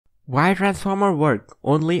Why transformer work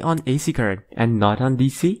only on AC current and not on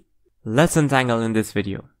DC? Let's untangle in this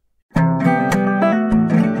video.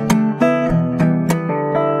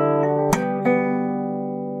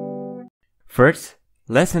 First,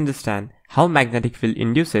 let's understand how magnetic field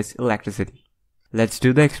induces electricity. Let's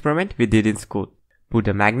do the experiment we did in school. Put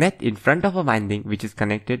a magnet in front of a winding which is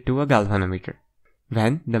connected to a galvanometer.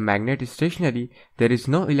 When the magnet is stationary, there is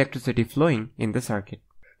no electricity flowing in the circuit,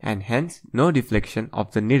 and hence no deflection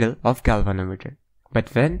of the needle of galvanometer.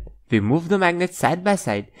 But when we move the magnet side by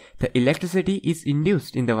side, the electricity is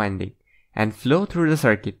induced in the winding and flow through the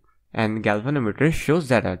circuit, and galvanometer shows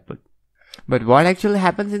that output. But what actually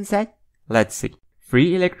happens inside? Let's see.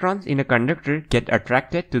 Free electrons in a conductor get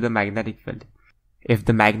attracted to the magnetic field. If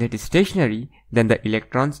the magnet is stationary, then the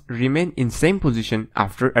electrons remain in same position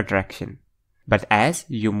after attraction. But as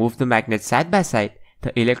you move the magnet side by side,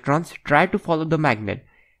 the electrons try to follow the magnet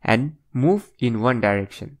and move in one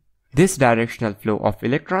direction. This directional flow of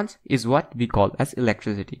electrons is what we call as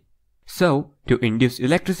electricity. So, to induce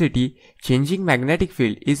electricity, changing magnetic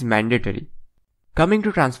field is mandatory. Coming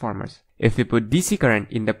to transformers, if we put DC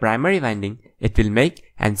current in the primary winding, it will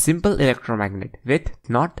make a simple electromagnet with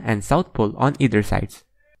north and south pole on either sides.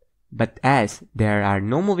 But as there are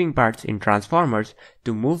no moving parts in transformers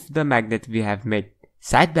to move the magnet we have made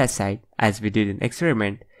side by side as we did in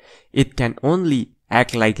experiment, it can only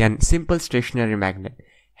act like a simple stationary magnet.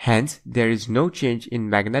 Hence, there is no change in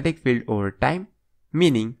magnetic field over time,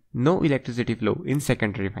 meaning no electricity flow in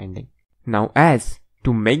secondary winding. Now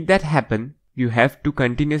to make that happen, you have to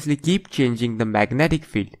continuously keep changing the magnetic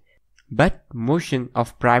field, but motion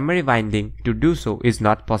of primary winding to do so is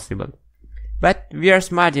not possible. But we are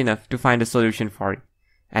smart enough to find a solution for it,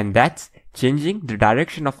 and that's changing the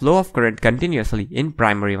direction of flow of current continuously in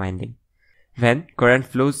primary winding. When current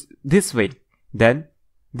flows this way, then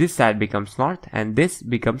this side becomes north and this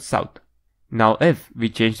becomes south. Now if we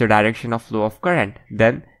change the direction of flow of current,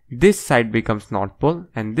 then this side becomes north pole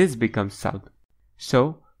and this becomes south.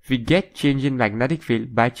 So we get change in magnetic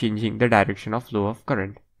field by changing the direction of flow of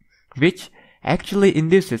current, which actually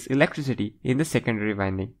induces electricity in the secondary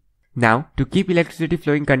winding. Now, to keep electricity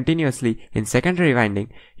flowing continuously in secondary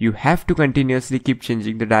winding, you have to continuously keep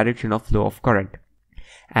changing the direction of flow of current.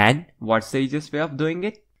 And what's the easiest way of doing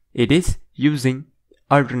it? It is using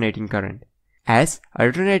alternating current. As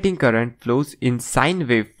alternating current flows in sine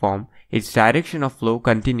wave form, its direction of flow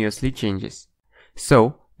continuously changes.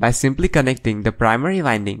 So, by simply connecting the primary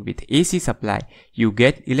winding with AC supply, you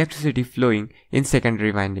get electricity flowing in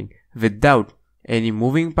secondary winding without any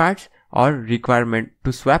moving parts or requirement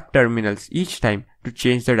to swap terminals each time to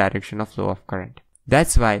change the direction of flow of current.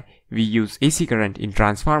 That's why we use AC current in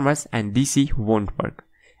transformers and DC won't work.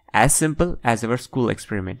 As simple as our school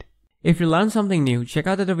experiment. If you learned something new, check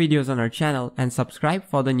out other videos on our channel and subscribe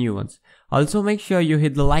for the new ones. Also make sure you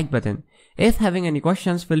hit the like button. If having any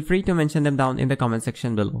questions, feel free to mention them down in the comment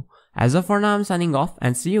section below. As of for now, I'm signing off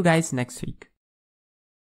and see you guys next week.